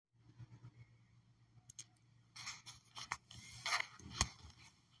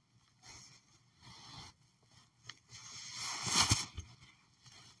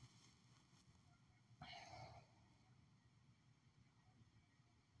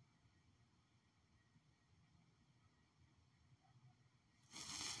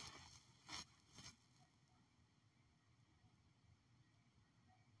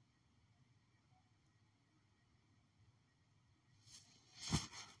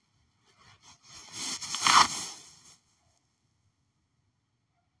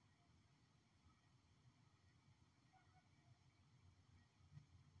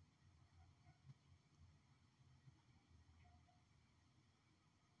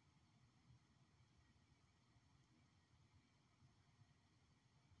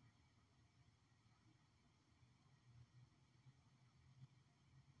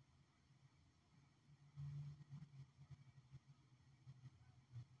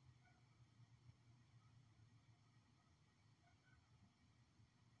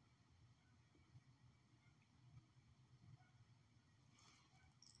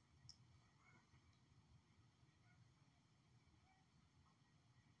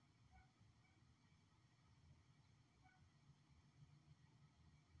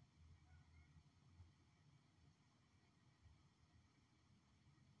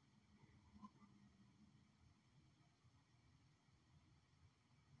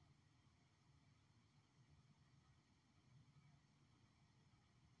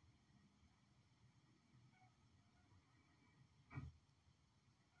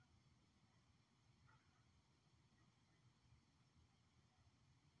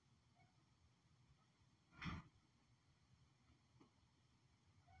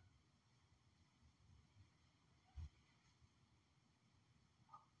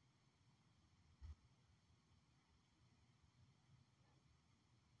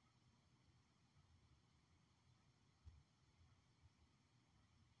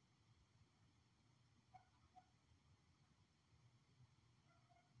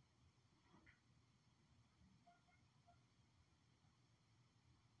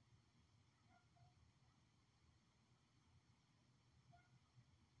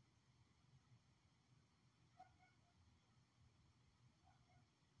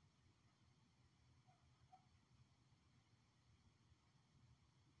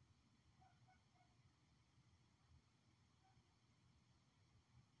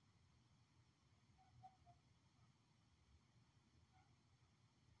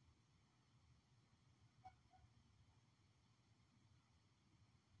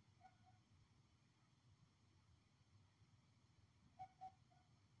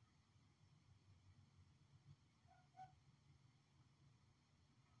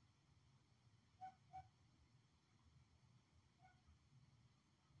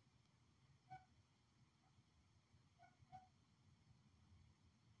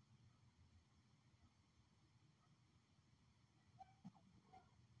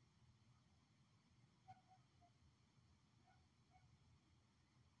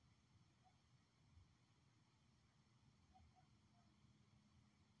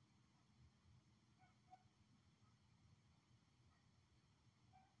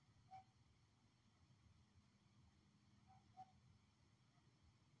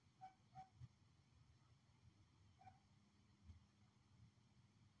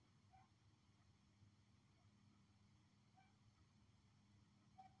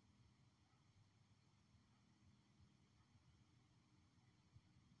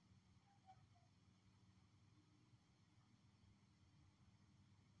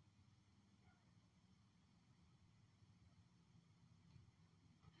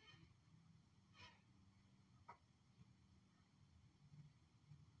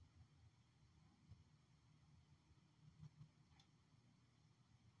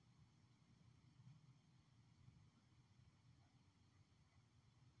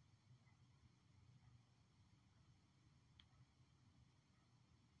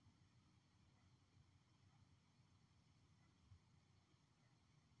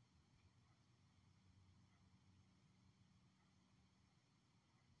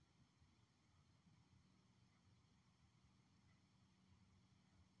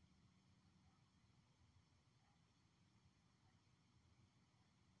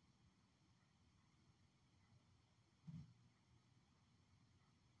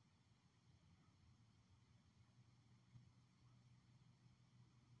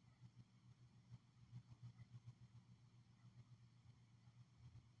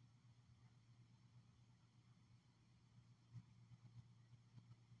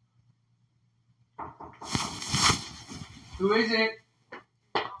Who is it?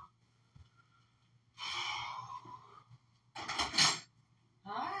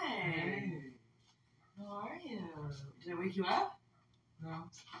 Hi. Hey. How are you? Did I wake you up? No.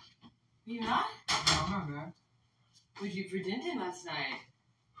 You not? No, I'm not mad. What'd you for dinner last night?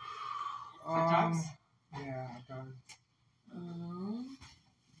 Hot dogs? Yeah, hot dogs.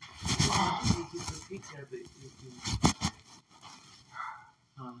 I think you for pizza, but you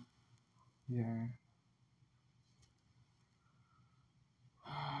Yeah.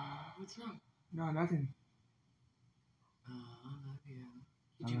 What's wrong? No, nothing. I love you.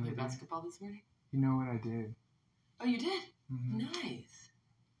 Did you play basketball this morning? You know what I did? Oh, you did? Mm-hmm. Nice.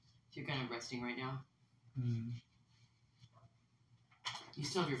 So you're kind of resting right now? Mm-hmm. You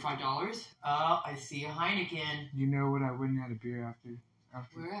still have your $5? Oh, I see a Heineken. You know what? I wouldn't have a beer after.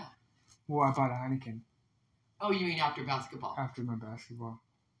 Where at? Well, I bought a Heineken. Oh, you mean after basketball? After my basketball.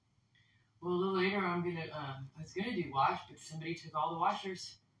 Well, a little later, I was gonna do wash, but somebody took all the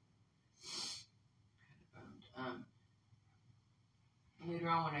washers. Later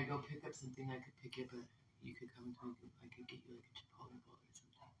on, when I go pick up something, I could pick it, but you could come and I could get you like a Chipotle bowl or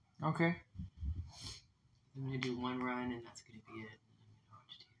something. Okay. I'm gonna do one run, and that's gonna be it. And I'm gonna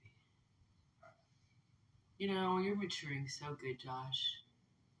watch TV. You know, you're maturing so good, Josh.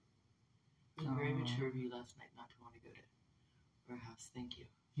 It was very mature of you last night not to want to go to our house. Thank you.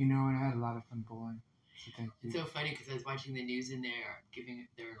 You know what? I had a lot of fun bowling. So thank you. It's so funny because I was watching the news and they're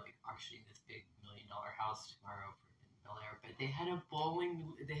like auctioning this big $1 million house tomorrow in Bel Air, but they had a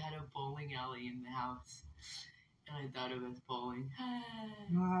bowling alley in the house, and I thought it was bowling.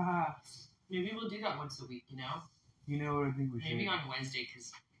 Maybe we'll do that once a week. You know. You know what I think we should? Maybe on Wednesday,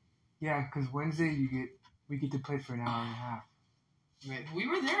 because. Yeah, because Wednesday we get to play for an hour and a half. Right. We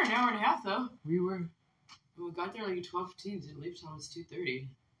were there an hour and a half though. We were. We got there like at 12:15. Didn't leave till almost 2:30.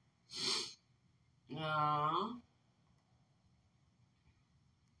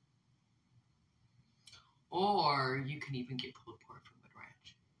 Or you can even get pulled pork from Wood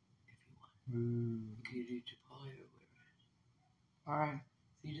Ranch if you want. Ooh. You can do Chipotle or Wood Ranch. All right.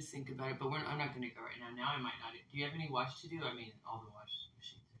 So you just think about it, but I'm not going to go right now. Now I might not. Do you have any wash to do? I mean, all the wash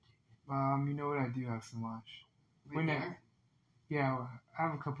machines are taken. You know what? I do have some wash. Right there? Yeah, I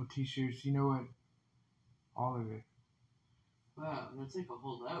have a couple T-shirts. You know what? All of it. Wow, that's like a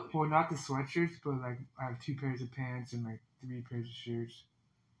whole load. Well, not the sweatshirts, but like I have 2 pairs of pants and like 3 pairs of shirts.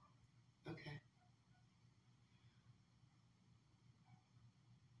 Okay.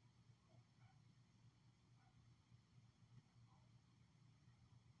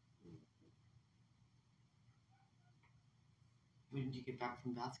 When did you get back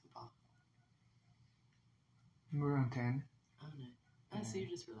from basketball? We're on 10. Oh, no. Oh, so you're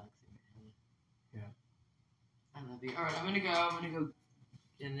just relaxing. Yeah. I love you. All right, I'm gonna go,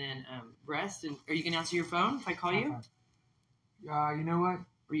 and then rest. And are you gonna answer your phone if I call you? You know what? Or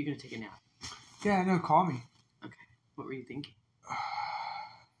are you gonna take a nap? Yeah, no, call me. Okay. What were you thinking?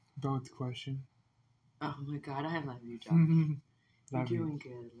 About the question. Oh my God, I love you, Josh. You're doing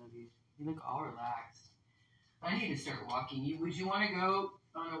good. I love you. You look all relaxed. I need to start walking. Would you want to go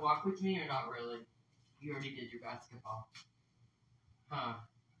on a walk with me or not really? You already did your basketball. Huh.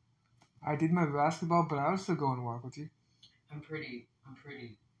 I did my basketball, but I would still go and walk with you. I'm pretty.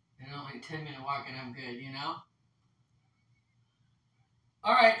 And only 10-minute walk and I'm good, you know?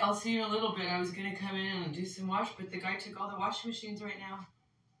 All right, I'll see you in a little bit. I was going to come in and do some wash, but the guy took all the washing machines right now.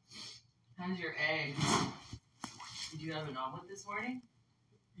 How's your eggs? Did you have an omelet this morning?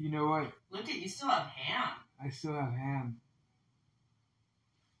 You know what? Look you still have ham. I still have ham.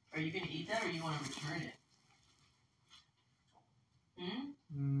 Are you going to eat that or you want to return it?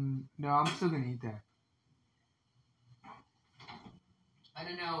 No, I'm still going to eat that. I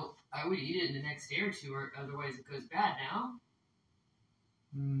don't know. I would eat it in the next day or two, or otherwise it goes bad now.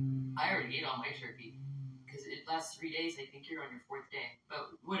 I already ate all my turkey. Because it lasts 3 days. I think you're on your 4th day.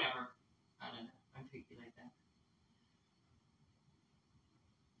 But whatever. I don't know. I'm picky like that.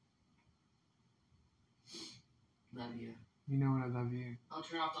 Love you. You know what? I love you. I'll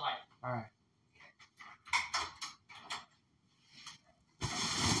turn off the light. All right.